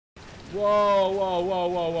Whoa, whoa, whoa,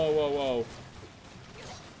 whoa, whoa, whoa, whoa.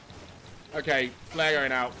 Okay, flare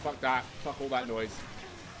going out. Fuck that. Fuck all that noise.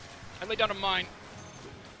 I lay down a mine.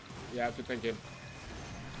 Yeah, good thinking.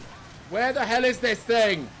 Where the hell is this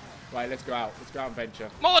thing? Right, let's go out. Let's go out and venture.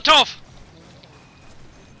 Molotov!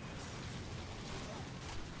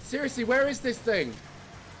 Seriously, where is this thing?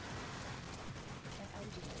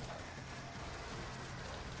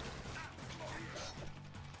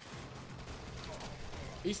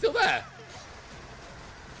 He's still there.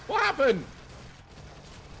 What happened?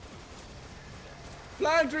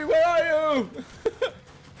 Flandry, where are you?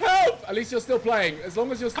 Help! At least you're still playing. As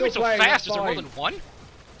long as you're still Coming playing, so fast, that's is there more fine. than one?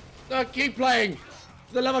 No, keep playing.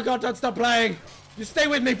 For the love of God, don't stop playing. You stay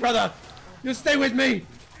with me, brother. You stay with me.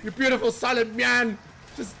 You beautiful silent man.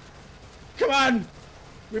 Just, come on.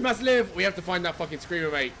 We must live. We have to find that fucking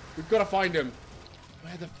screamer, mate. We've got to find him.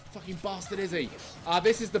 Where the fucking bastard is he? Ah,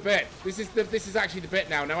 this is the bit. This is actually the bit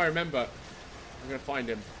now. Now I remember. I'm gonna find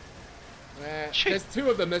him. There's two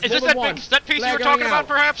of them. There's more than one. Is that big set piece you were Flare talking going about, out.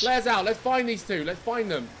 perhaps? Flare's out. Let's find these two. Let's find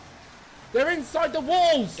them. They're inside the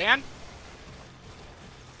walls. Dan?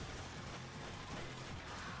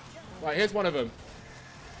 Right, here's one of them.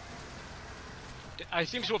 I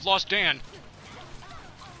seem to have lost Dan.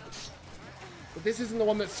 But this isn't the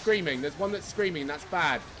one that's screaming. There's one that's screaming. That's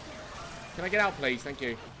bad. Can I get out, please? Thank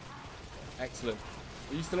you. Excellent.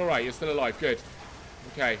 Are you still alright? You're still alive. Good.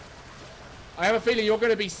 Okay. I have a feeling you're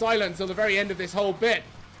going to be silent until the very end of this whole bit.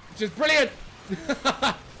 Which is brilliant!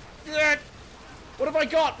 What have I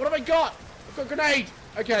got? What have I got? I've got a grenade!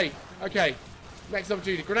 Okay. Okay. Next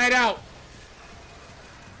opportunity. Grenade out!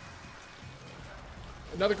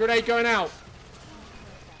 Another grenade going out.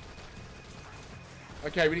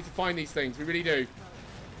 Okay, we need to find these things. We really do.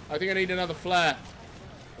 I think I need another flare.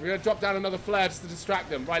 I'm going to drop down another flare just to distract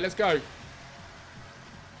them. Right, let's go.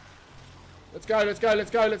 Let's go, let's go, let's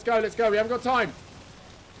go, let's go, let's go. We haven't got time.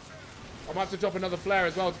 I might have to drop another flare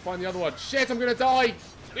as well to find the other one. Shit, I'm going to die.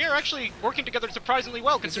 We are actually working together surprisingly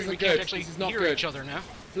well, considering we can't actually hear each other now.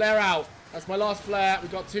 Flare out. That's my last flare.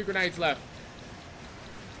 We've got 2 grenades left.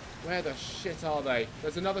 Where the shit are they?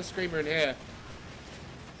 There's another screamer in here.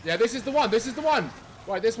 Yeah, this is the one. This is the one.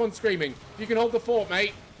 Right, this one's screaming. If you can hold the fort,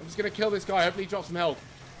 mate. I'm just going to kill this guy. Hopefully he drops some health.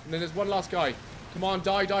 And then there's one last guy. Come on,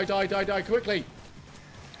 die, die, die, die, die, quickly.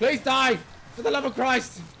 Please die. For the love of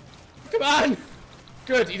Christ. Come on.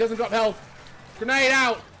 Good, he doesn't drop health. Grenade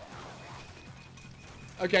out.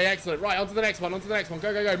 Okay, excellent. Right, on to the next one, on to the next one.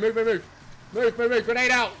 Go, go, go. Move, move, move. Move, move, move.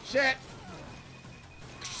 Grenade out. Shit.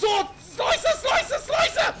 Sword. Slicer, slicer,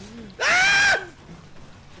 slicer. Ah!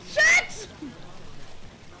 Shit.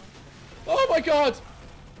 Oh, my God.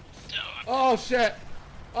 Oh, shit.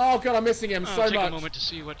 Oh, God, I'm missing him so much. Take a moment to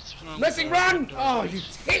see what's missing run. Oh, you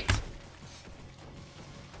tit.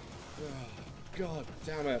 God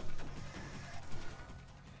damn it.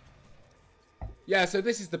 Yeah, so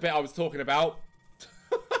this is the bit I was talking about.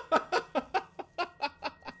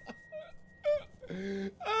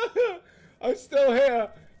 I'm still here.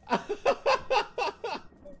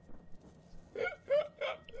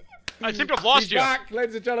 I seem to have lost He's you. back,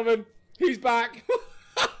 ladies and gentlemen. He's back.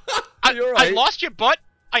 You're I right. lost you, but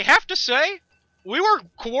I have to say, we were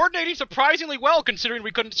coordinating surprisingly well, considering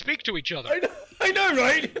we couldn't speak to each other. I know,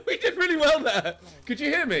 right? We did really well there. Could you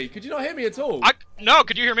hear me? Could you not hear me at all? No,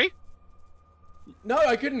 could you hear me? No,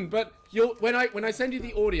 I couldn't. But when I send you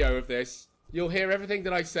the audio of this, you'll hear everything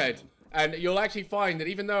that I said, and you'll actually find that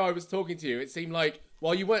even though I was talking to you, it seemed like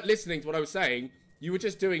while you weren't listening to what I was saying, you were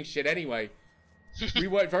just doing shit anyway. We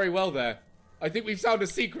worked very well there. I think we've found a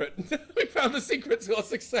secret. We found the secret to our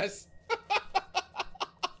success.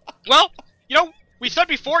 Well, you know, we said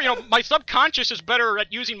before, you know, my subconscious is better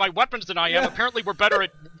at using my weapons than I am. Yeah. Apparently, we're better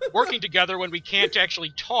at working together when we can't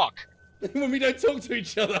actually talk. When we don't talk to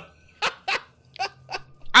each other.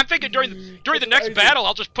 I'm thinking during the next battle,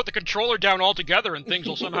 I'll just put the controller down altogether and things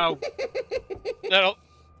will somehow that'll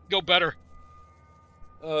go better.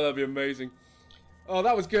 Oh, that'd be amazing. Oh,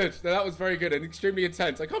 that was good. That was very good and extremely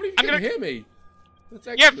intense. I can't believe you can hear me. That's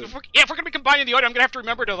excellent. Yeah, if we're gonna be combining the audio, I'm gonna have to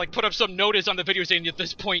remember to like put up some notice on the video saying at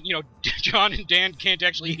this point, you know, John and Dan can't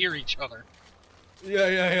actually hear each other. Yeah,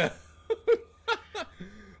 yeah, yeah.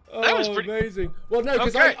 Oh, That was pretty amazing. Well, no,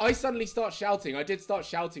 because Okay. I suddenly start shouting. I did start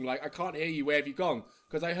shouting like, I can't hear you. Where have you gone?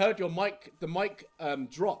 Because I heard your mic. The mic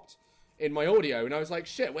dropped in my audio, and I was like,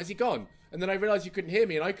 shit, where's he gone? And then I realized you couldn't hear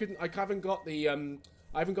me, and I haven't got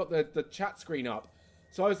the chat screen up.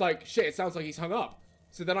 So I was like, shit, it sounds like he's hung up.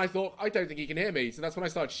 So then I thought, I don't think he can hear me. So that's when I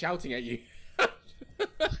started shouting at you.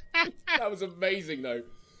 That was amazing, though.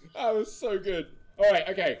 That was so good. All right,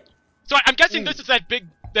 okay. So I'm guessing this is that big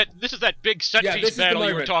set piece battle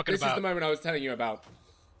you were talking This is about. the moment I was telling you about.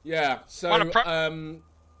 Yeah. So Want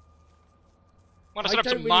to set I up don't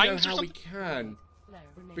some really mines know or how we something? can.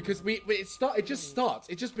 Because it just starts.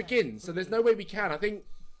 It just begins. So there's no way we can. I think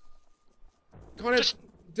kind of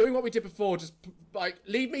doing what we did before. Just like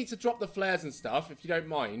leave me to drop the flares and stuff if you don't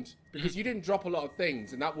mind, because you didn't drop a lot of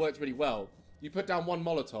things and that worked really well. You put down one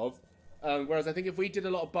Molotov, whereas I think if we did a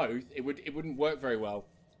lot of both, it wouldn't work very well.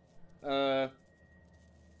 So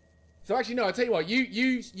actually no, I'll tell you what.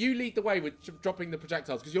 You lead the way with dropping the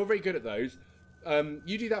projectiles because you're very good at those.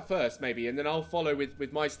 You do that first maybe, and then I'll follow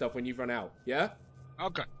with my stuff when you've run out. Yeah.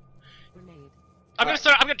 Okay. I'm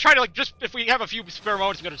gonna try to like just if we have a few spare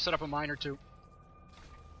moments, I'm gonna set up a mine or two.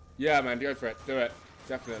 Yeah, man, go for it. Do it.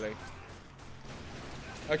 Definitely.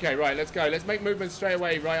 Okay, right, let's go. Let's make movement straight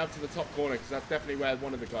away right up to the top corner because that's definitely where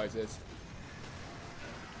one of the guys is.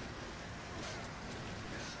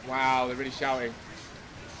 Wow, they're really shouting.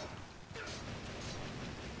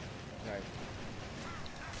 Okay.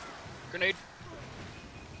 Grenade.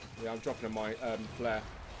 Yeah, I'm dropping a mine flare.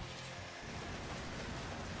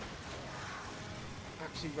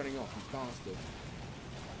 Actually running off, you bastard.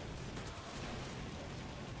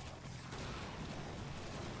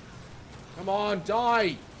 Come on,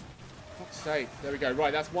 die! Fuck's sake. There we go.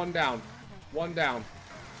 Right, that's one down. One down.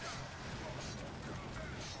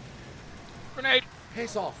 Grenade.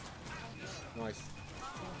 Piss off. Nice.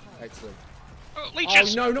 Excellent.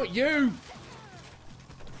 Leeches. Oh, no, not you!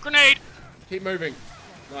 Grenade. Keep moving.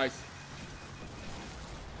 Nice.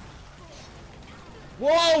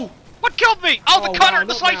 Whoa! What killed me? Oh, the cutter, wow, the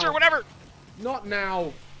not slicer, now. whatever. Not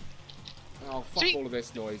now. Oh, fuck See? all of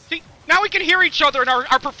this noise. See, now we can hear each other and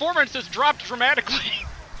our performance has dropped dramatically.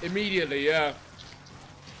 Immediately, yeah.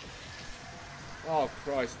 Oh,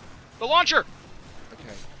 Christ. The launcher.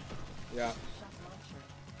 Okay. Yeah.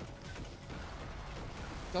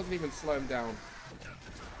 Doesn't even slow him down.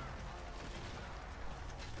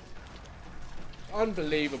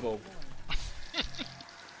 Unbelievable.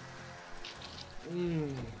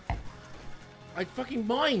 I fucking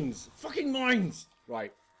mines. Fucking mines.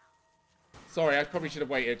 Right. Sorry, I probably should have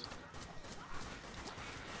waited.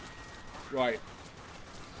 Right.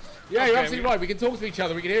 Yeah, you're absolutely right. We can talk to each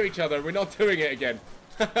other. We can hear each other. We're not doing it again.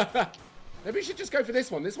 Maybe we should just go for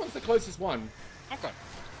this one. This one's the closest one. Okay.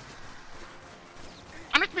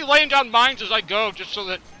 I'm just gonna be laying down mines as I go, just so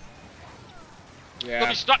that Yeah.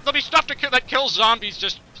 there'll be stuff that kills zombies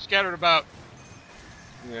just scattered about.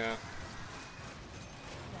 Yeah.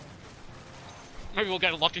 Maybe we'll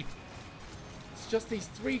get lucky. It's just these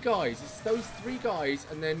three guys. It's those three guys,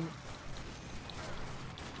 and then...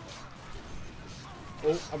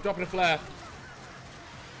 Oh, I'm dropping a flare.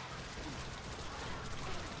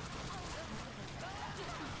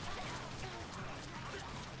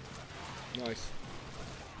 Nice.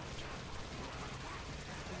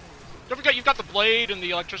 Don't forget you've got the blade and the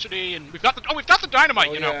electricity, and we've got the dynamite.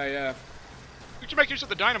 Oh, you know. yeah, yeah. We should make use of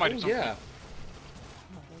the dynamite. Oh, at some yeah. point.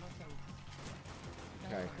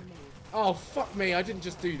 Okay. Oh, fuck me. I didn't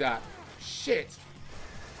just do that. Shit.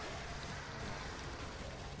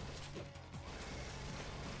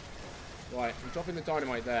 Right, I'm dropping the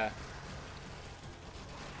dynamite there.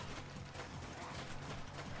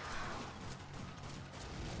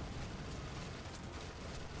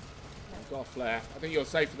 I've got a flare. I think you're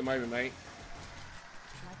safe for the moment, mate.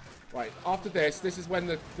 Right, after this is when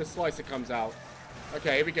the slicer comes out.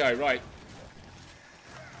 Okay, here we go, right.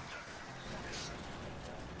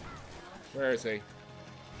 Where is he?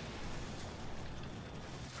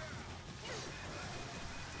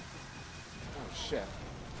 Oh, shit.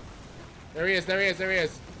 There he is, there he is, there he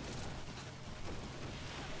is.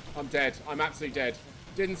 I'm dead. I'm absolutely dead.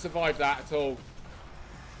 Didn't survive that at all.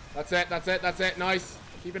 That's it, that's it, that's it. Nice.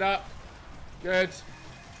 Keep it up. Good.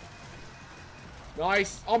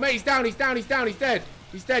 Nice. Oh, mate, he's down, he's down, he's down, he's dead.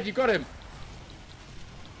 He's dead, you got him.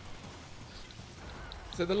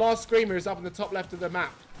 So the last screamer is up in the top left of the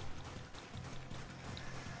map.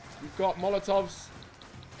 You've got Molotovs.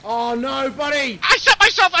 Oh, no, buddy. I set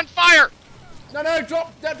myself on fire. No, no,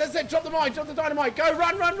 drop. That's it. Drop the mine. Drop the dynamite. Go,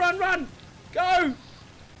 run, run, run, run. Go.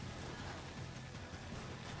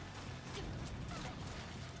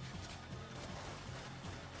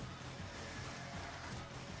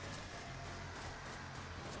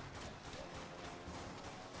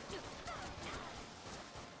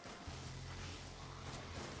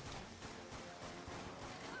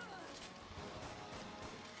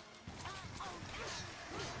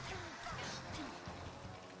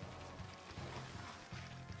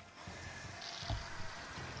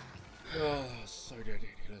 Oh, so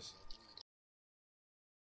ridiculous.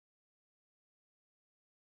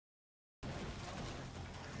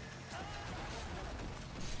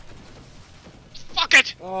 Fuck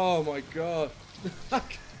it. Oh my god. That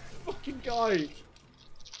fucking guy.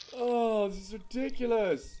 Oh, this is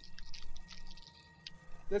ridiculous.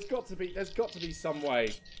 There's got to be some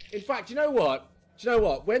way. In fact, you know what?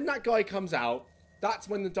 When that guy comes out, that's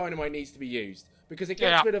when the dynamite needs to be used. Because it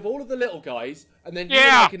gets rid of all of the little guys, and then you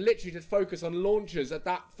and I can literally just focus on launchers at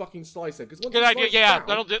that fucking slicer. Because once good idea. Yeah,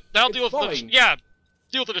 down, that'll deal with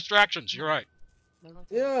deal with the distractions. You're right.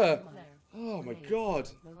 Yeah. Oh my god.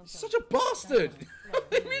 He's such a bastard.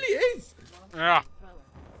 It really is. Yeah.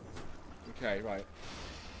 Okay, right.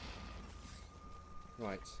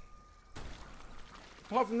 Right.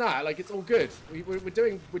 Apart from that, like, it's all good. We're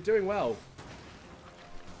doing well.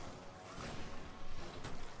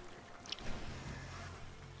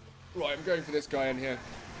 Right, I'm going for this guy in here.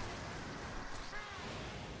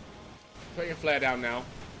 Putting a flare down now.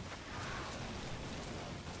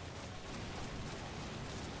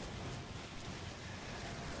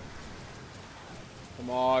 Come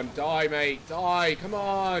on, die, mate, die, come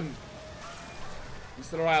on. You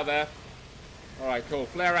still out there? Alright, cool.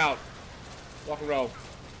 Flare out. Rock and roll.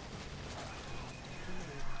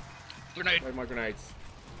 Grenade. Where's my grenades?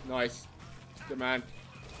 Nice. Good man.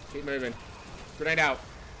 Keep moving. Grenade out.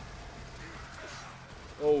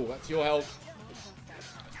 Oh, that's your health.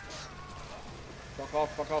 Fuck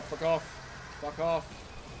off, fuck off, fuck off. Fuck off.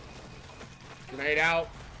 Grenade out.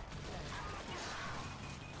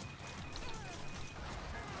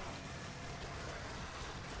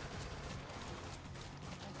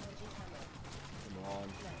 Come on.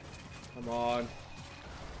 Come on.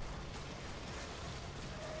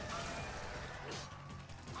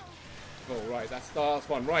 Cool, right, that's the last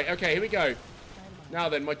one. Right, okay, here we go. Now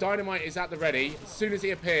then, my dynamite is at the ready. As soon as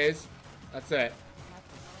he appears, that's it.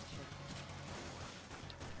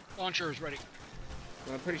 Launcher is ready.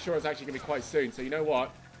 And I'm pretty sure it's actually going to be quite soon. So you know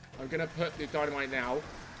what? I'm going to put the dynamite now.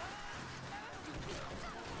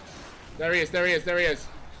 There he is, there he is, there he is.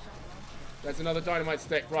 There's another dynamite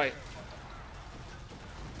stick, right.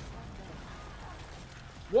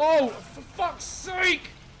 Whoa! For fuck's sake!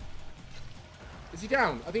 Is he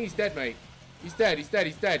down? I think he's dead, mate. He's dead, he's dead,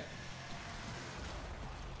 he's dead.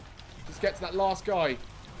 Just get to that last guy.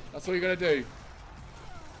 That's all you're going to do.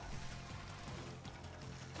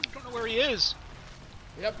 I don't know where he is.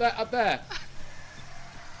 Yeah, up there, up there.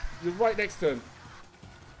 You're right next to him.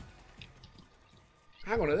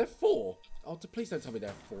 Hang on, are there 4? Oh, please don't tell me there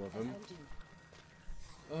are 4 of them.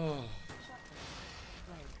 Oh.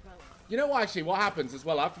 You know what, actually, what happens as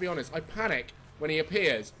well, I have to be honest, I panic when he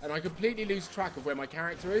appears, and I completely lose track of where my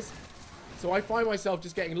character is. So I find myself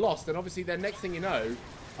just getting lost, and obviously then next thing you know,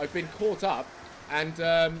 I've been caught up, and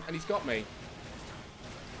he's got me.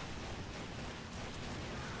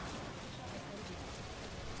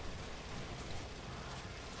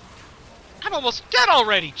 I'm almost dead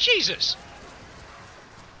already! Jesus!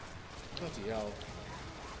 Bloody hell.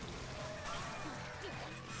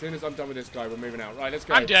 As soon as I'm done with this guy, we're moving out. Right, let's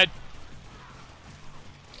go. I'm dead.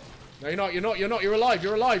 No, you're not, you're not, you're not. You're alive,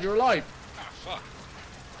 you're alive, you're alive. Ah, fuck.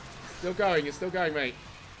 Still going, you're still going, mate.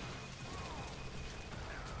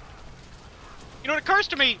 You know, it occurs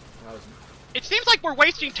to me, it seems like we're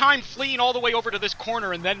wasting time fleeing all the way over to this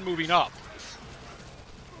corner and then moving up.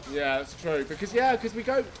 Yeah, that's true. Because, yeah, because we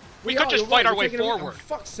go... We could just fight our way forward. For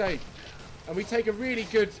fuck's sake. And we take a really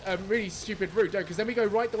good, really stupid route, don't we? Because then we go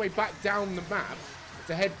right the way back down the map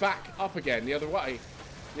to head back up again the other way.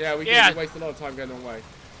 Yeah, we waste a lot of time going the wrong way.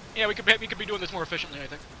 Yeah, we could be doing this more efficiently, I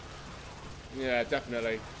think. Yeah,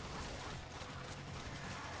 definitely.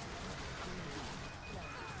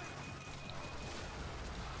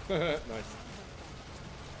 Nice.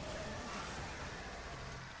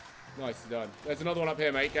 Nicely done. There's another one up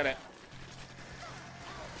here, mate. Get it.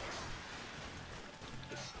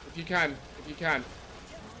 If you can. If you can.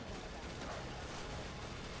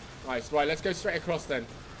 Nice. Right, let's go straight across then.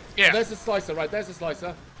 Yeah. Oh, there's the slicer. Right, there's the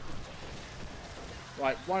slicer.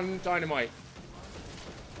 Right, 1 dynamite.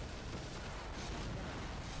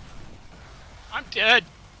 I'm dead.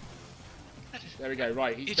 There we go.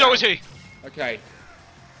 Right, he's So is he. Okay.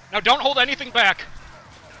 Now don't hold anything back.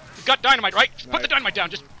 You've got dynamite, right? Just Right. put the dynamite down.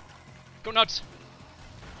 Just go nuts.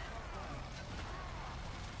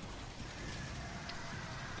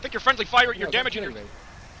 I think you're friendly fire. You're damaging me.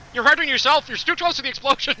 You're hurting yourself. You're too close to the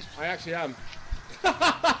explosion. I actually am.